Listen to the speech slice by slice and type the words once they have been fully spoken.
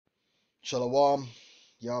Shalom,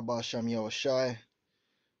 Yahba Hashem Yahushai,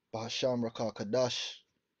 Bahasham Rakah Kadash.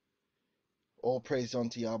 All praise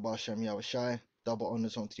unto Yahba Hashem Yahushai. Double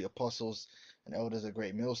honors unto the apostles and elders of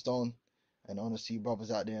Great Millstone. And honors to you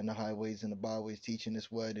brothers out there in the highways and the byways, teaching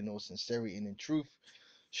this word in all sincerity and in truth.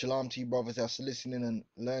 Shalom to you brothers that's listening and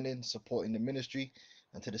learning, supporting the ministry,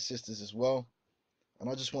 and to the sisters as well. And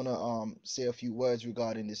I just want to say a few words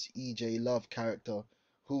regarding this EJ Love character,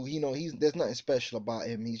 who, there's nothing special about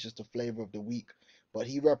him. He's just a flavor of the week, but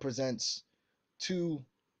he represents two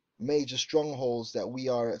major strongholds that we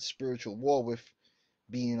are at spiritual war with,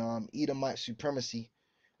 being Edomite supremacy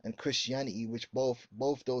and Christianity, which both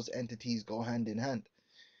those entities go hand in hand.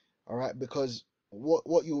 All right, because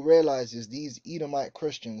what you realize is these Edomite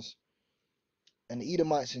Christians and the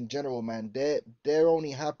Edomites in general, man, they're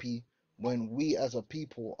only happy when we as a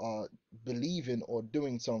people are believing or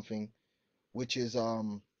doing something which is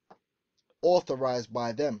authorized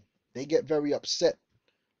by them. They get very upset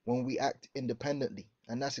when we act independently,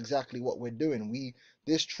 and that's exactly what we're doing.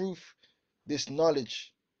 This truth, this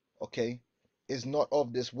knowledge, okay, is not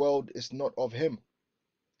of this world. It's not of him.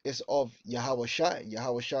 It's of Yahushai.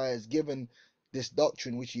 Yahushai has given this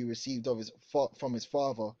doctrine which he received from his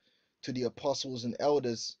father to the apostles and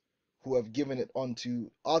elders, who have given it unto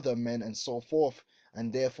other men and so forth,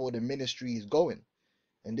 and therefore the ministry is going.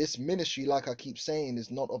 And this ministry, like I keep saying,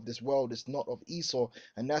 is not of this world. It's not of Esau,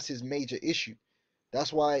 and that's his major issue.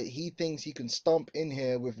 That's why he thinks he can stomp in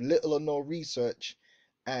here with little or no research,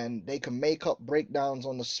 and they can make up breakdowns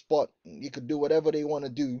on the spot. You could do whatever they want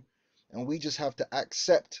to do, and we just have to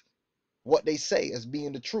accept what they say as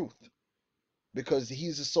being the truth, because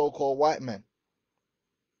he's a so-called white man,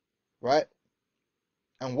 right?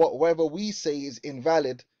 And whatever we say is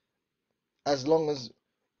invalid, as long as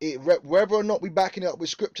whether or not we backing it up with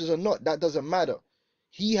scriptures or not, that doesn't matter.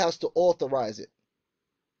 He has to authorize it.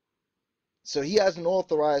 So he hasn't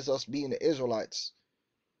authorized us being the Israelites.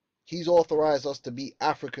 He's authorized us to be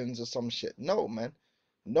Africans or some shit. No, man.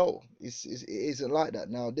 No, it isn't like that.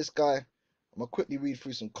 Now, this guy, I'm gonna quickly read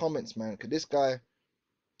through some comments, man, because this guy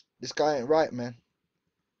ain't right, man.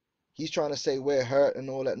 He's trying to say we're hurt and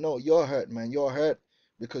all that. No, you're hurt, man. You're hurt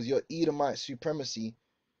because your Edomite supremacy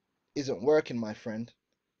isn't working, my friend.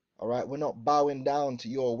 All right, we're not bowing down to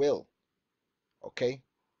your will. Okay.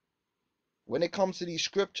 When it comes to these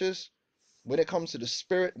scriptures, when it comes to the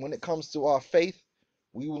spirit, when it comes to our faith,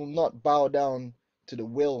 we will not bow down to the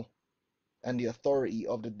will and the authority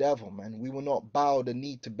of the devil, man. We will not bow the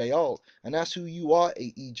knee to Baal. And that's who you are,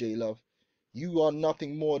 EJ Love. You are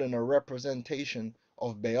nothing more than a representation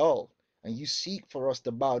of Baal. And you seek for us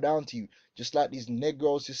to bow down to you. Just like these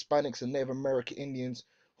Negroes, Hispanics, and Native American Indians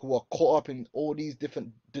who are caught up in all these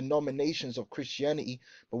different denominations of Christianity.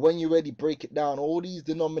 But when you really break it down, all these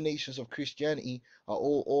denominations of Christianity are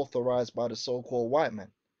all authorized by the so-called white man.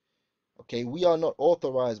 Okay, we are not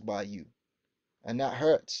authorized by you. And that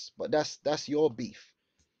hurts, but that's your beef.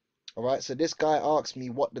 All right, so this guy asks me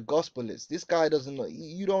what the gospel is. This guy doesn't know.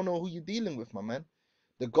 You don't know who you're dealing with, my man.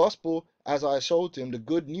 The gospel, as I showed to him, the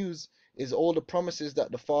good news is all the promises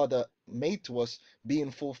that the Father made to us being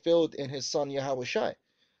fulfilled in his son Yahushai.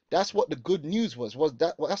 That's what the good news was.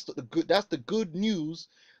 That's the good news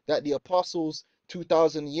that the apostles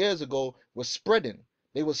 2,000 years ago were spreading.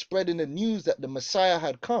 They were spreading the news that the Messiah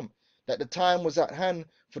had come, that the time was at hand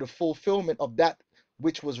for the fulfillment of that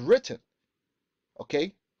which was written.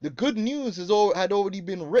 Okay, the good news had already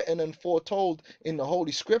been written and foretold in the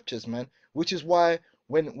Holy Scriptures, man. Which is why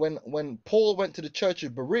when Paul went to the church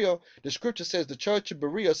of Berea, the scripture says the church of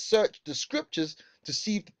Berea searched the scriptures to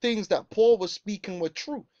see if the things that Paul was speaking were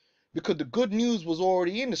true, because the good news was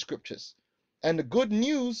already in the scriptures. And the good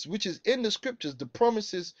news which is in the scriptures, the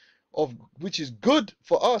promises of which is good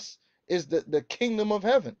for us, is the kingdom of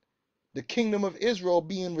heaven, the kingdom of Israel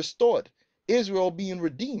being restored, Israel being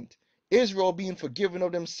redeemed, Israel being forgiven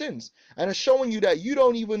of them sins. And it's showing you that you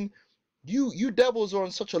don't even, you devils are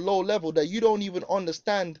on such a low level that you don't even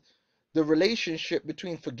understand the relationship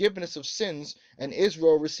between forgiveness of sins and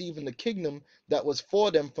Israel receiving the kingdom that was for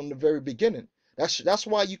them from the very beginning. That's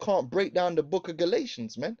why you can't break down the book of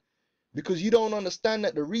Galatians, man. Because you don't understand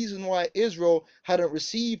that the reason why Israel hadn't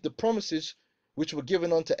received the promises which were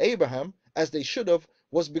given unto Abraham, as they should have,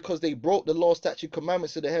 was because they broke the law, statute,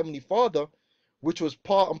 commandments of the Heavenly Father, which was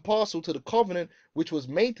part and parcel to the covenant which was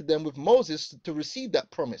made to them with Moses to receive that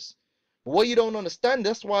promise. But what you don't understand,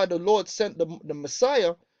 that's why the Lord sent the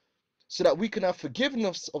Messiah, so that we can have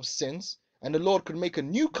forgiveness of sins, and the Lord could make a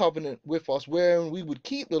new covenant with us wherein we would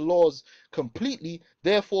keep the laws completely.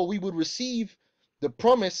 Therefore we would receive the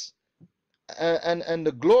promise and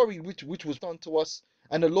the glory which was done to us,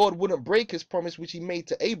 and the Lord wouldn't break his promise which he made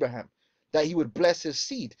to Abraham. that he would bless his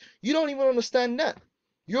seed. You don't even understand that.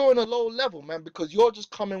 You're on a low level, man, because you're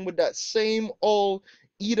just coming with that same old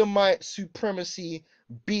Edomite supremacy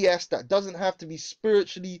BS that doesn't have to be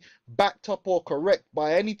spiritually backed up or correct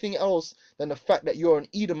by anything else than the fact that you're an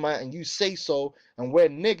Edomite and you say so, and we're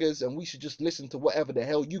niggers and we should just listen to whatever the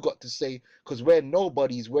hell you got to say because we're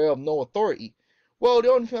nobodies, we're of no authority. Well,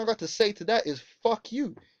 the only thing I got to say to that is fuck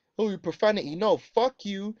you. Oh, profanity. No, fuck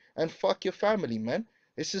you and fuck your family, man.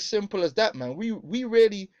 It's as simple as that, man. We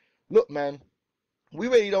really, look, man, we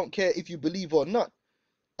really don't care if you believe or not.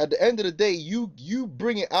 At the end of the day, you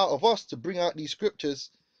bring it out of us to bring out these scriptures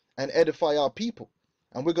and edify our people,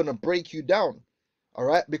 and we're gonna break you down, all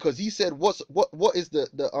right? Because he said, what is the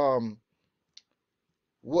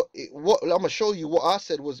what I'm gonna show you what I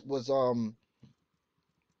said was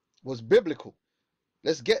biblical.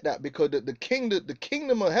 Let's get that, because the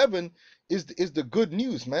kingdom of heaven is the good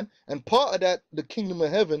news, man. And part of that, the kingdom of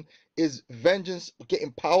heaven, is vengeance,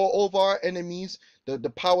 getting power over our enemies, the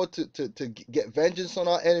power to get vengeance on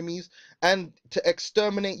our enemies, and to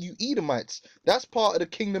exterminate you Edomites. That's part of the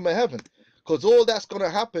kingdom of heaven, because all that's gonna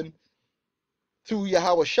happen through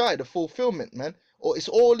Yahweh Shai, the fulfillment, man. Or it's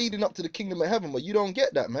all leading up to the kingdom of heaven, but you don't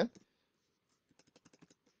get that, man.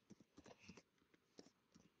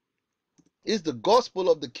 It's the gospel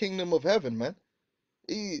of the kingdom of heaven, man.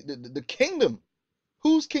 The kingdom.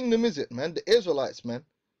 Whose kingdom is it, man? The Israelites, man.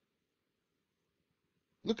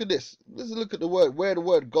 Look at this. Let's look at the word, where the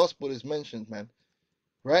word gospel is mentioned, man.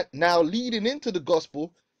 Right? Now, leading into the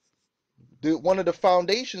gospel, one of the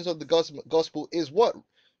foundations of the gospel is what?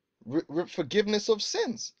 Forgiveness of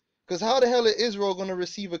sins. Because how the hell is Israel going to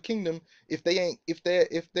receive a kingdom if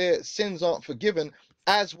their sins aren't forgiven,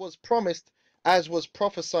 as was promised, as was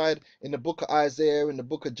prophesied in the book of Isaiah, in the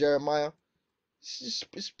book of Jeremiah?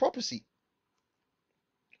 It's prophecy.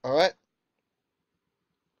 All right.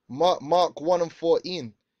 Mark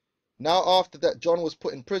 1:14. Now after that John was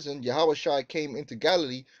put in prison, Yahushua came into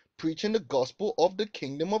Galilee preaching the gospel of the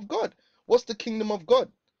kingdom of God. What's the kingdom of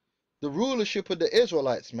God? The rulership of the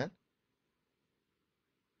Israelites, man.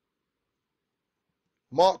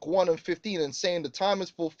 Mark 1:15, and saying, the time is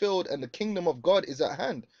fulfilled and the kingdom of God is at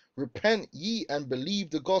hand. Repent ye and believe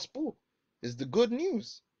the gospel. Is the good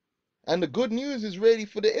news. And the good news is really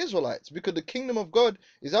for the Israelites, because the kingdom of God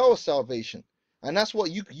is our salvation. And that's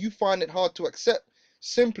what you find it hard to accept,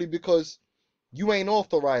 simply because you ain't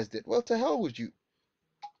authorized it. Well, to hell with you.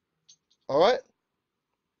 All right?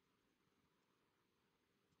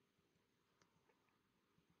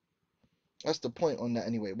 That's the point on that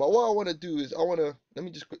anyway. But what I want to do is let me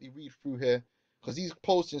just quickly read through here, because he's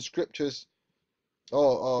posting scriptures.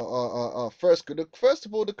 First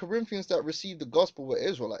of all, the Corinthians that received the gospel were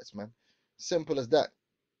Israelites, man. Simple as that.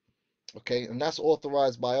 Okay, and that's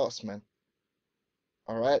authorized by us, man.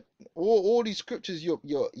 All right, all these scriptures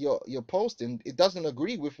you're posting, it doesn't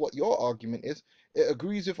agree with what your argument is. It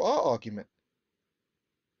agrees with our argument.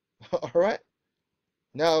 All right.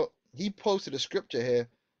 Now he posted a scripture here.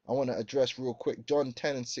 I want to address real quick. John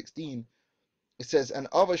 10:16. It says, "And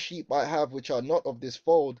other sheep I have which are not of this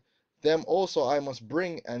fold, them also I must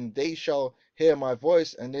bring, and they shall hear my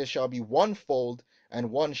voice, and there shall be one fold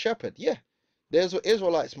and one shepherd." Yeah, there's the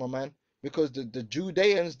Israelites, my man, because the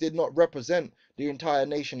Judeans did not represent the entire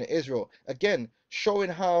nation of Israel. Again, showing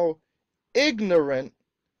how ignorant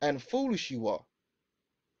and foolish you are.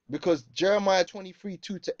 Because Jeremiah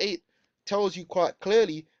 23:2-8 tells you quite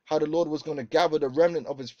clearly how the Lord was going to gather the remnant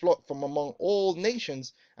of his flock from among all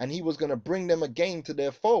nations, and he was going to bring them again to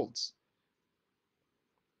their folds.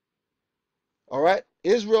 All right,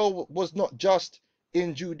 Israel was not just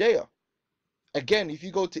in Judea. Again, if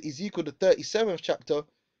you go to Ezekiel the 37th chapter,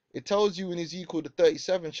 it tells you in Ezekiel the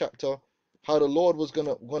 37th chapter how the Lord was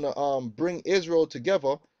gonna bring Israel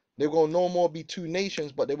together. They were gonna no more be two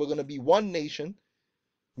nations, but they were gonna be one nation,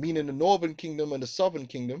 meaning the northern kingdom and the southern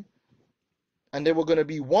kingdom, and they were gonna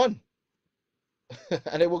be one,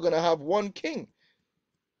 and they were gonna have one king.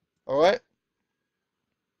 All right.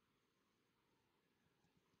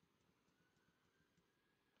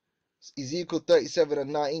 Ezekiel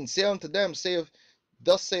 37:19. Say unto them,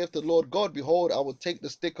 thus saith the Lord God, behold, I will take the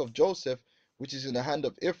stick of Joseph, which is in the hand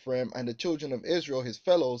of Ephraim, and the children of Israel his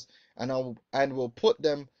fellows, and will put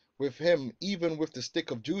them with him, even with the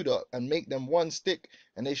stick of Judah, and make them one stick,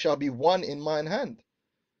 and they shall be one in mine hand.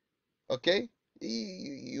 Okay?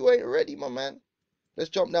 You ain't ready, my man. Let's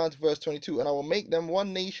jump down to verse 22. And I will make them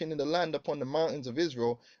one nation in the land upon the mountains of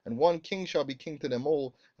Israel, and one king shall be king to them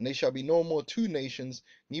all, and they shall be no more two nations,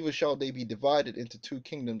 neither shall they be divided into two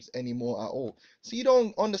kingdoms any more at all. So you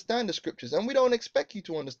don't understand the scriptures, and we don't expect you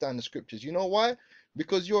to understand the scriptures. You know why?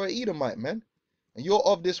 Because you're an Edomite, man. And you're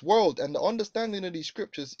of this world, and the understanding of these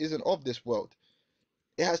scriptures isn't of this world.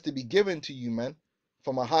 It has to be given to you, man,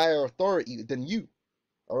 from a higher authority than you.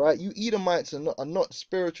 All right, you Edomites are not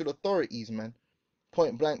spiritual authorities, man.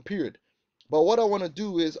 Point blank, period. But what I want to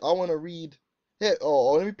do is I want to read here.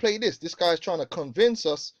 Oh, let me play this. This guy's trying to convince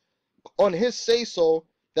us on his say so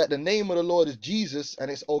that the name of the Lord is Jesus,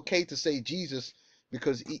 and it's okay to say Jesus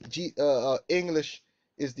because English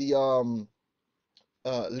is the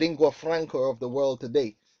lingua franca of the world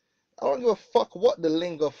today. I don't give a fuck what the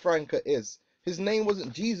lingua franca is. His name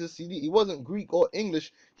wasn't Jesus. He wasn't Greek or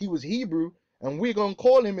English. He was Hebrew, and we're gonna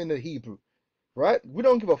call him in the Hebrew, right? We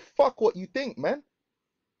don't give a fuck what you think, man.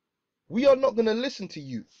 We are not gonna listen to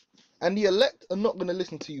you, and the elect are not gonna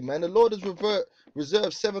listen to you, man. The Lord has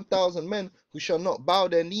reserved 7,000 men who shall not bow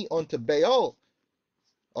their knee unto Baal.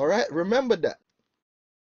 All right, remember that.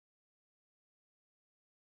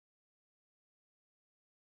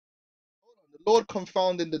 The Lord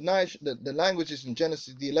confounded the languages in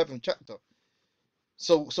Genesis the 11th chapter.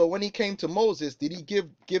 So when he came to Moses, did he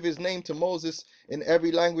give his name to Moses in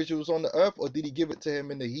every language that was on the earth, or did he give it to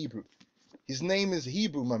him in the Hebrew? His name is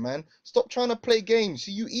Hebrew, my man. Stop trying to play games.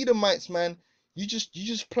 See, you Edomites, man, you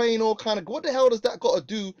just playing all kind of. What the hell does that got to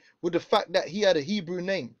do with the fact that he had a Hebrew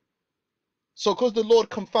name? So because the Lord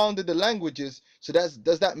confounded the languages, so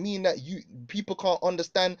does that mean that people can't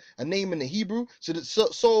understand a name in the Hebrew?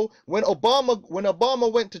 So when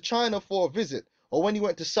Obama went to China for a visit, or when he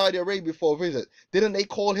went to Saudi Arabia for a visit, didn't they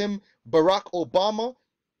call him Barack Obama?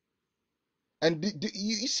 And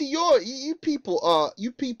you see, you people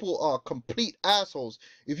are complete assholes.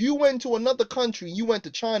 If you went to another country, you went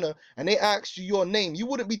to China, and they asked you your name, you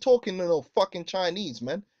wouldn't be talking to no fucking Chinese,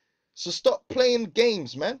 man. So stop playing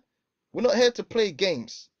games, man. We're not here to play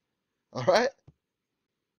games. All right?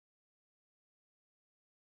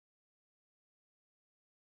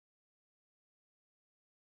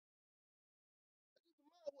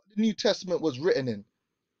 What the New Testament was written in.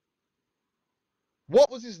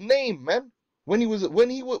 What was his name, man? When he was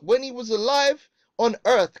alive on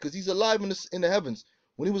earth, because he's alive in the heavens.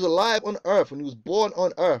 When he was alive on earth, when he was born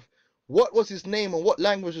on earth, what was his name and what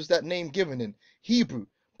language was that name given in? Hebrew.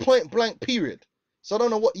 Point blank, period. So I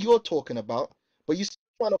don't know what you're talking about, but you're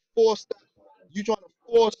trying to force that. You're trying to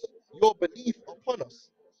force your belief upon us.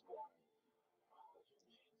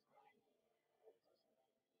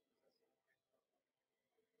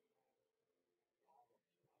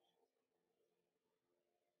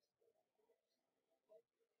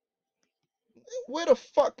 Where the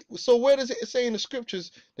fuck? So where does it say in the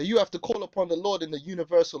scriptures that you have to call upon the Lord in the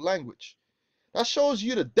universal language? That shows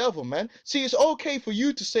you the devil, man. See, it's okay for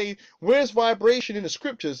you to say, where's vibration in the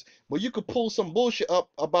scriptures, but you could pull some bullshit up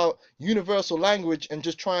about universal language and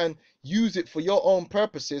just try and use it for your own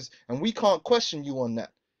purposes, and we can't question you on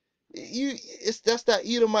that. That's that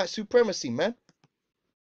Edomite supremacy, man.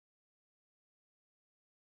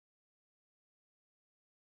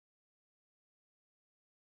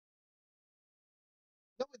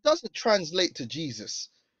 No, it doesn't translate to Jesus.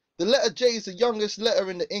 The letter J is the youngest letter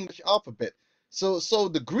in the English alphabet. So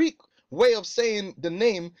the Greek way of saying the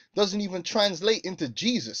name doesn't even translate into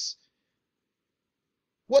Jesus.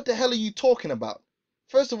 What the hell are you talking about?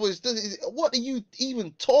 First of all, what are you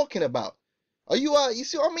even talking about? Are you you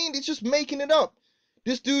see what I mean? He's just making it up.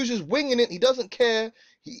 This dude's just winging it. He doesn't care.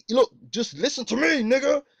 Look, just listen to me,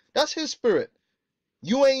 nigga. That's his spirit.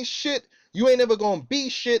 You ain't shit. You ain't ever gonna be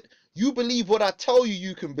shit. You believe what I tell you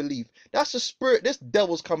you can believe. That's the spirit. This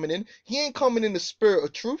devil's coming in. He ain't coming in the spirit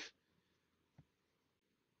of truth.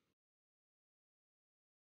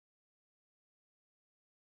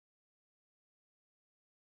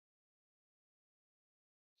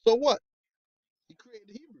 So what? He created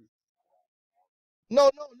Hebrew. No,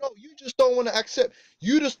 no, no. You just don't want to accept.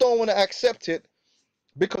 You just don't want to accept it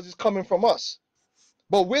because it's coming from us.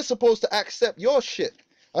 But we're supposed to accept your shit.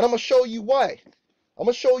 And I'm gonna show you why. I'm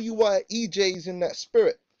gonna show you why EJ's in that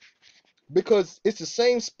spirit. Because it's the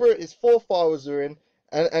same spirit his forefathers are in,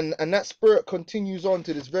 and that spirit continues on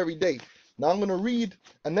to this very day. Now I'm gonna read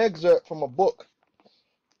an excerpt from a book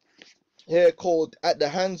here called At the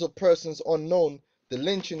Hands of Persons Unknown, The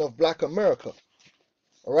Lynching of Black America.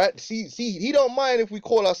 Alright? See, he don't mind if we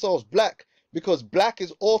call ourselves black, because black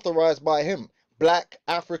is authorized by him. Black,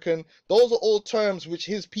 African, those are all terms which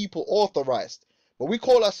his people authorized. But we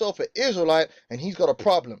call ourselves an Israelite, and he's got a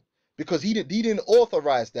problem because he didn't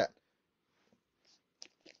authorize that.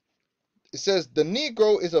 It says the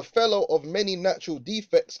Negro is a fellow of many natural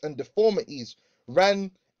defects and deformities.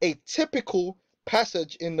 Ran a typical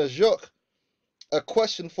passage in the Jacques, A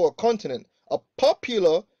Question for a Continent. A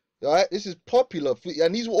popular, right? This is popular,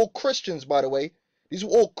 and these were all Christians, by the way. These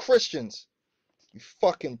were all Christians. You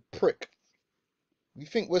fucking prick. You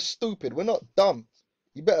think we're stupid. We're not dumb.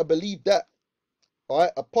 You better believe that.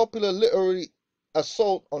 Alright? A popular literary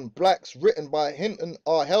assault on blacks written by Hinton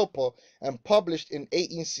R. Helper and published in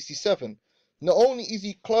 1867. Not only is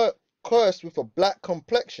he cursed with a black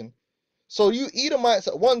complexion, so you Edomites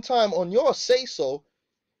at one time on your say-so,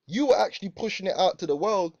 you were actually pushing it out to the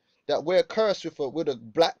world that we're cursed with a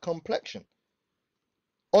black complexion.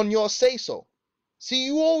 On your say-so. See,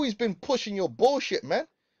 you always been pushing your bullshit, man.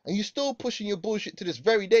 And you still pushing your bullshit to this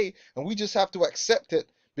very day, and we just have to accept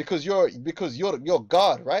it because you're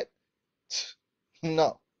God, right?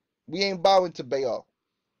 No. We ain't bowing to Baal.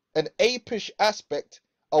 An apish aspect,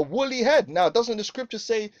 a woolly head. Now, doesn't the scripture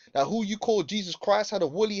say that who you call Jesus Christ had a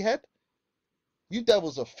woolly head? You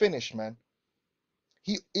devils are finished, man.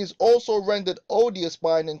 He is also rendered odious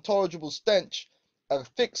by an intolerable stench, a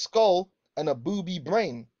thick skull, and a booby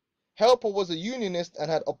brain. Helper was a unionist and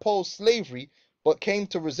had opposed slavery, but came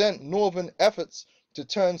to resent northern efforts to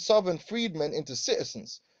turn southern freedmen into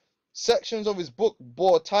citizens. Sections of his book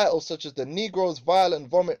bore titles such as The Negro's Violent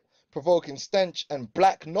Vomit-Provoking Stench and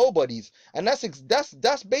Black Nobodies. And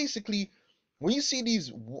that's basically, when you see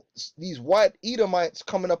these white Edomites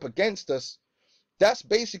coming up against us, that's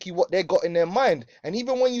basically what they got in their mind. And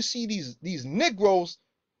even when you see these Negroes,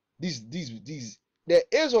 they're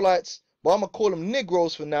Israelites, but I'm gonna call them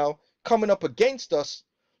Negroes for now, coming up against us.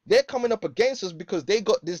 They're coming up against us because they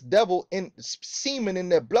got this devil in semen in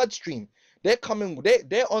their bloodstream. They're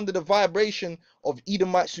under the vibration of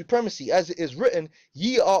Edomite supremacy, as it is written,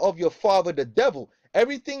 ye are of your father the devil.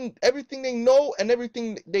 Everything they know and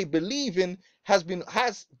everything they believe in has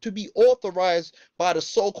to be authorized by the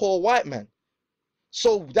so-called white man.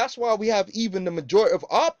 So that's why we have even the majority of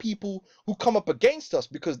our people who come up against us,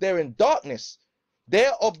 because they're in darkness.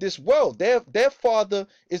 They're of this world. Their father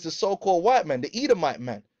is the so-called white man, the Edomite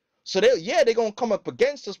man. So they're going to come up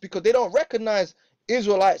against us because they don't recognize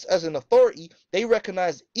Israelites as an authority. They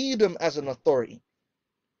recognize Edom as an authority.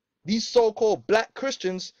 These so-called black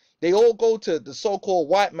Christians, they all go to the so-called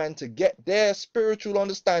white man to get their spiritual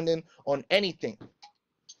understanding on anything.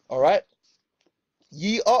 All right?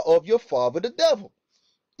 Ye are of your father the devil.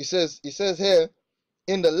 It says here,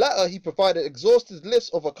 in the latter, he provided exhaustive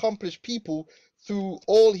lists of accomplished people through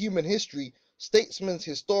all human history, statesmen,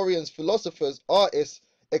 historians, philosophers, artists,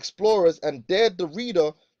 explorers, and dared the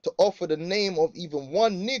reader to offer the name of even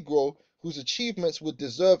one Negro whose achievements would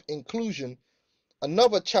deserve inclusion.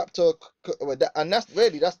 Another chapter, and that's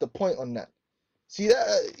the point on that. See,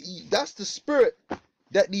 that's the spirit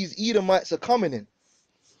that these Edomites are coming in.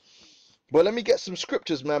 But let me get some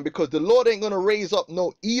scriptures, man, because the Lord ain't going to raise up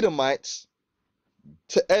no Edomites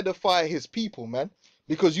to edify his people, man.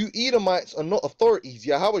 Because you Edomites are not authorities.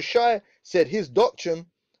 Yahushua said his doctrine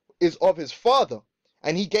is of his father.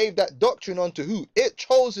 And he gave that doctrine unto who? It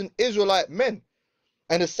chosen Israelite men.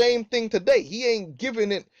 And the same thing today. He ain't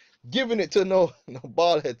giving it to no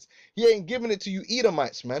bald heads. He ain't giving it to you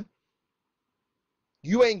Edomites, man.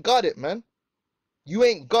 You ain't got it, man. You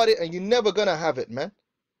ain't got it, and you're never going to have it, man.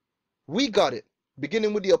 We got it,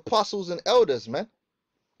 beginning with the apostles and elders, man.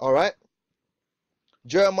 All right.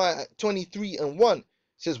 Jeremiah 23:1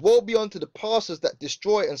 says, woe be unto the pastors that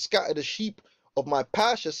destroy and scatter the sheep of my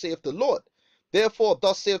pasture, saith the Lord. Therefore,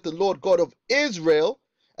 thus saith the Lord God of Israel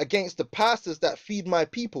against the pastors that feed my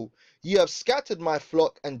people. Ye have scattered my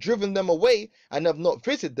flock and driven them away, and have not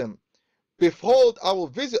visited them. Behold, I will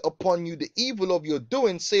visit upon you the evil of your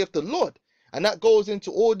doing, saith the Lord. And that goes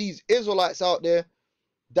into all these Israelites out there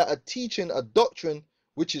that are teaching a doctrine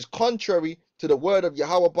which is contrary to the word of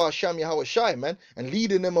Yahweh Ba'Sham Yahushai, man, and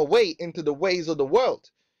leading them away into the ways of the world,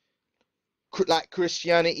 like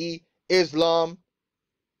Christianity, Islam,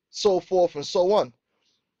 so forth and so on.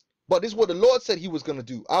 But this is what the Lord said he was going to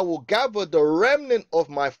do. I will gather the remnant of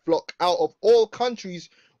my flock out of all countries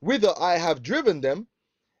whither I have driven them,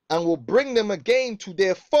 and will bring them again to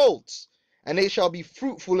their folds, and they shall be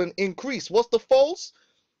fruitful and increase. What's the folds?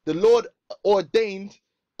 The Lord ordained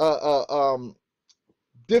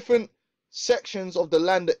different sections of the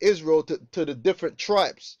land of Israel to the different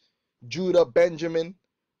tribes. Judah, Benjamin,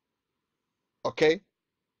 okay,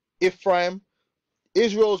 Ephraim.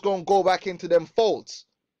 Israel's going to go back into them folds.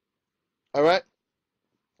 All right.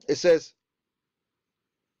 It says,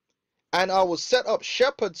 and I will set up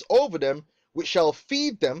shepherds over them, which shall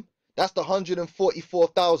feed them. That's the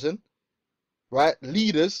 144,000, right?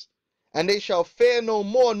 Leaders. And they shall fear no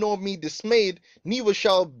more, nor be dismayed, neither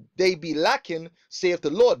shall they be lacking, saith the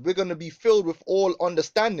Lord. We're going to be filled with all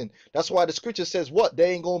understanding. That's why the scripture says what?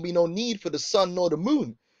 There ain't going to be no need for the sun nor the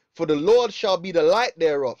moon, for the Lord shall be the light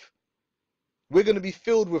thereof. We're going to be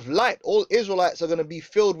filled with light. All Israelites are going to be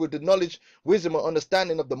filled with the knowledge, wisdom, and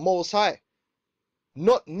understanding of the Most High.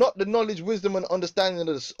 Not the knowledge, wisdom, and understanding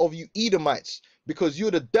of you Edomites, because you're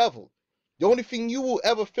the devil. The only thing you will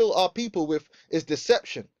ever fill our people with is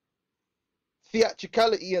deception.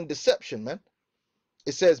 Theatricality and deception, man.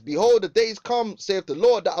 It says, behold, the days come, saith the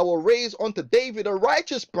Lord, that I will raise unto David a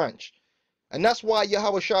righteous branch. And that's why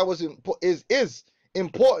Yahushua is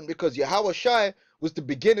important, because Yahushua was the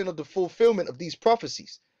beginning of the fulfillment of these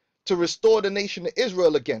prophecies, to restore the nation of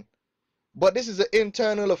Israel again. But this is an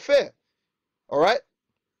internal affair. All right?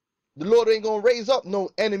 The Lord ain't going to raise up no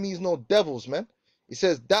enemies, no devils, man. He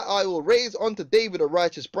says, that I will raise unto David a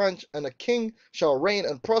righteous branch, and a king shall reign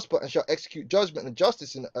and prosper, and shall execute judgment and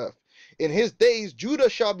justice in the earth. In his days Judah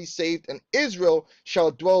shall be saved, and Israel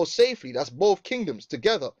shall dwell safely. That's both kingdoms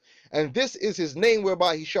together. And this is his name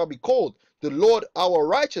whereby he shall be called, the Lord our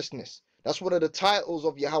righteousness. That's one of the titles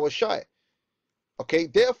of Yahushua. Okay,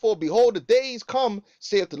 therefore, behold, the days come,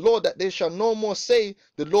 saith the Lord, that they shall no more say,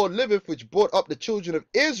 the Lord liveth, which brought up the children of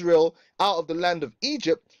Israel out of the land of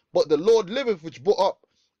Egypt, but the Lord liveth, which brought up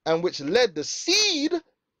and which led the seed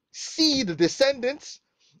descendants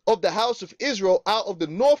of the house of Israel out of the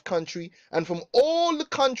north country, and from all the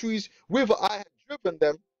countries whither I have driven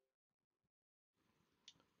them,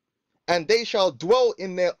 and they shall dwell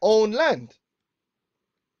in their own land.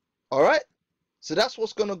 All right, so that's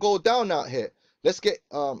what's going to go down out here. Let's get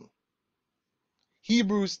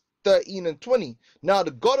Hebrews 13 and 20. Now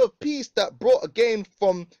the God of peace that brought again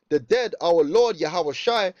from the dead our Lord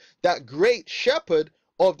Yahushua, that great shepherd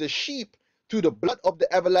of the sheep, through the blood of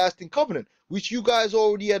the everlasting covenant, which you guys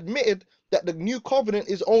already admitted that the new covenant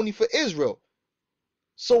is only for Israel.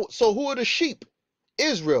 So who are the sheep?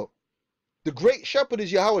 Israel. The great shepherd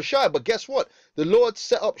is Yahushua, but guess what? The Lord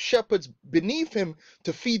set up shepherds beneath him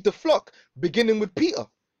to feed the flock, beginning with Peter.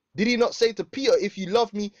 Did he not say to Peter, if you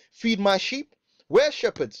love me, feed my sheep? We're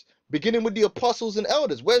shepherds, beginning with the apostles and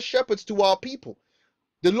elders. We're shepherds to our people.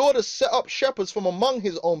 The Lord has set up shepherds from among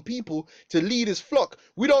his own people to lead his flock.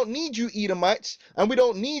 We don't need you Edomites, and we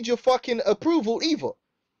don't need your fucking approval either.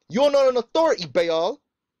 You're not an authority, Baal.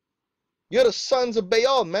 You're the sons of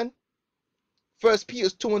Baal, man. 1 Peter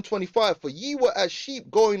 2 and 25, for ye were as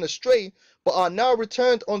sheep going astray, but are now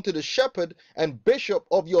returned unto the shepherd and bishop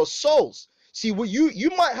of your souls. See, well, you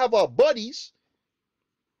might have our bodies,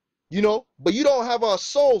 you know, but you don't have our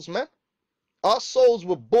souls, man. Our souls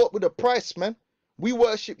were bought with a price, man. We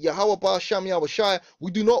worship Yahweh Ba'Sham Yahushua.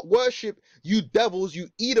 We do not worship you devils, you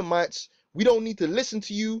Edomites. We don't need to listen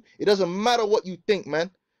to you. It doesn't matter what you think,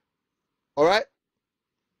 man. All right?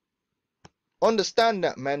 Understand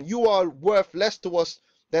that, man. You are worth less to us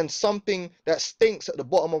than something that stinks at the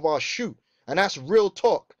bottom of our shoe. And that's real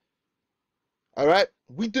talk. All right?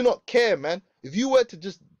 We do not care, man. If you were to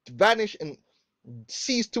just vanish and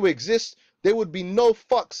cease to exist, there would be no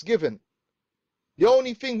fucks given. The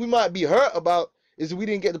only thing we might be hurt about is we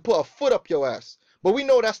didn't get to put a foot up your ass. But we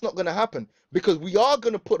know that's not going to happen, because we are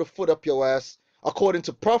going to put a foot up your ass according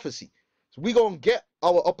to prophecy. So we're going to get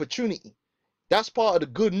our opportunity. That's part of the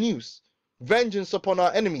good news. Vengeance upon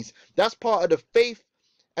our enemies. That's part of the faith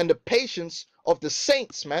and the patience of the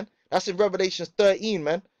saints, man. That's in Revelation 13,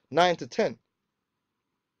 man. 9 to 10.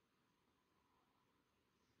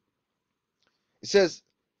 It says,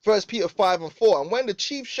 1 Peter 5 and 4, and when the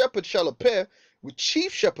chief shepherd shall appear, with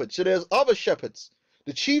chief shepherds, so there's other shepherds.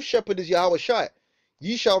 The chief shepherd is Yahushua.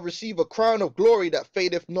 Ye shall receive a crown of glory that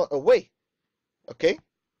fadeth not away. Okay?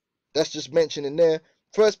 That's just mentioned in there.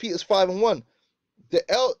 1 Peter 5 and 1.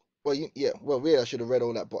 I should have read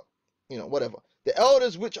all that, but, you know, whatever. The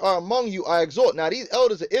elders which are among you I exhort. Now, these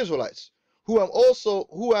elders are Israelites, who am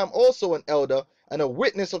also an elder, and a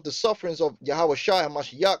witness of the sufferings of Yahushua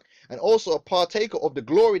HaMashiach, and also a partaker of the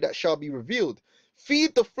glory that shall be revealed.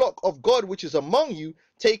 Feed the flock of God which is among you,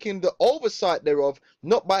 taking the oversight thereof,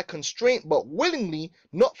 not by constraint, but willingly,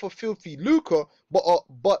 not for filthy lucre,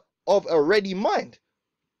 but of a ready mind.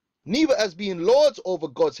 Neither as being lords over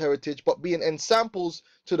God's heritage, but being ensamples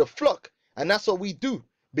to the flock. And that's what we do,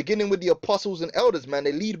 beginning with the apostles and elders, man.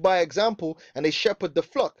 They lead by example and they shepherd the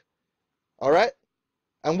flock. All right?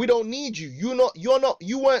 And we don't need you.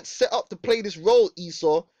 You weren't set up to play this role,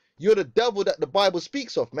 Esau. You're the devil that the Bible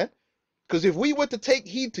speaks of, man. Because if we were to take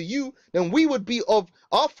heed to you, then we would be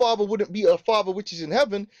our father wouldn't be our father which is in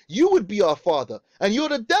heaven. You would be our father, and you're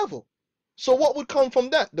the devil. So what would come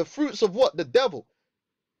from that? The fruits of what? The devil.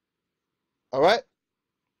 All right?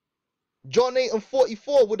 John 8 and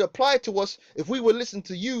 44 would apply to us if we would listen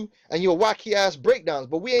to you and your wacky ass breakdowns,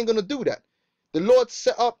 but we ain't going to do that. The Lord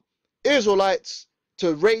set up Israelites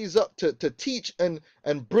to raise up, to teach and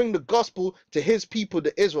bring the gospel to his people,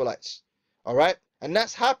 the Israelites. All right. And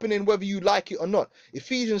that's happening whether you like it or not.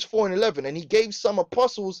 Ephesians 4:11, and he gave some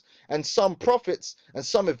apostles and some prophets and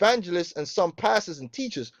some evangelists and some pastors and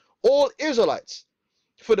teachers, all Israelites,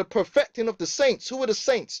 for the perfecting of the saints. Who are the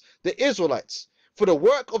saints? The Israelites. For the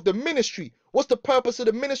work of the ministry. What's the purpose of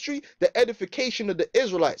the ministry? The edification of the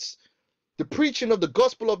Israelites. The preaching of the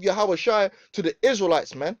gospel of Yahweh to the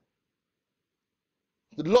Israelites, man.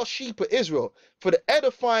 The lost sheep of Israel, for the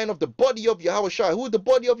edifying of the body of Yahweh. Who is the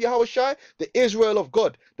body of Yahweh? The Israel of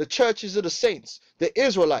God, the churches of the saints, the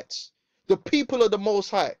Israelites, the people of the Most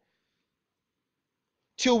High,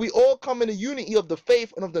 till we all come in the unity of the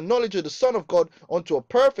faith and of the knowledge of the Son of God, unto a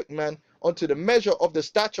perfect man, unto the measure of the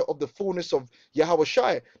stature of the fullness of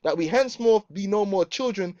Yahweh, that we henceforth be no more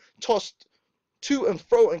children, tossed to and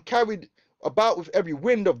fro and carried about with every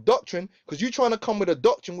wind of doctrine, because you're trying to come with a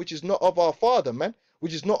doctrine which is not of our Father, man,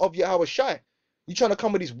 which is not of Yahweh. You're trying to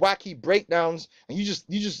come with these wacky breakdowns, and you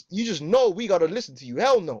just know we gotta listen to you.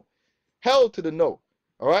 Hell no. Hell to the no.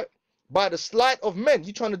 All right. By the sleight of men,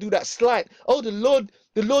 you're trying to do that sleight. Oh, the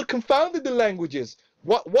Lord confounded the languages.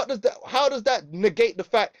 What does that? How does that negate the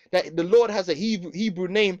fact that the Lord has a Hebrew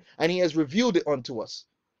name and He has revealed it unto us?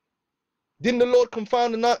 Didn't the Lord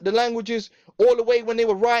confound the languages all the way when they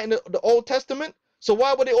were writing the Old Testament? So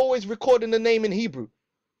why were they always recording the name in Hebrew?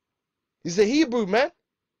 He's a Hebrew, man.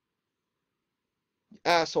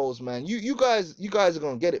 Assholes, man. You guys are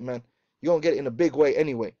gonna get it, man. You're gonna get it in a big way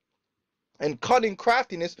anyway. And cunning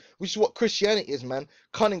craftiness, which is what Christianity is, man.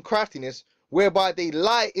 Cunning craftiness, whereby they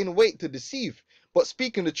lie in wait to deceive, but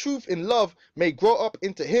speaking the truth in love may grow up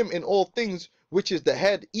into him in all things, which is the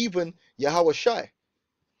head, even Yahweh.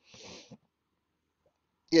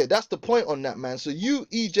 Yeah, that's the point on that, man. So you,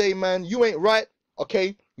 EJ, man, you ain't right,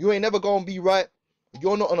 okay? You ain't never gonna be right.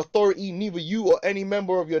 You're not an authority. Neither you or any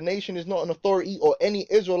member of your nation is not an authority, or any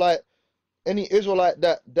Israelite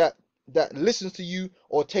that listens to you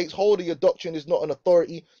or takes hold of your doctrine is not an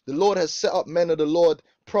authority. The Lord has set up men of the Lord,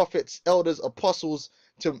 prophets, elders, apostles,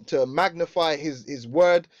 to magnify his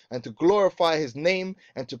word and to glorify his name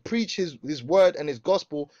and to preach his word and his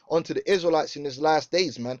gospel unto the Israelites in his last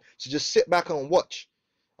days, man. So just sit back and watch.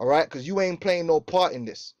 All right, because you ain't playing no part in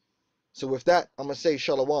this. So with that, I'm going to say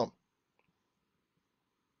shalom.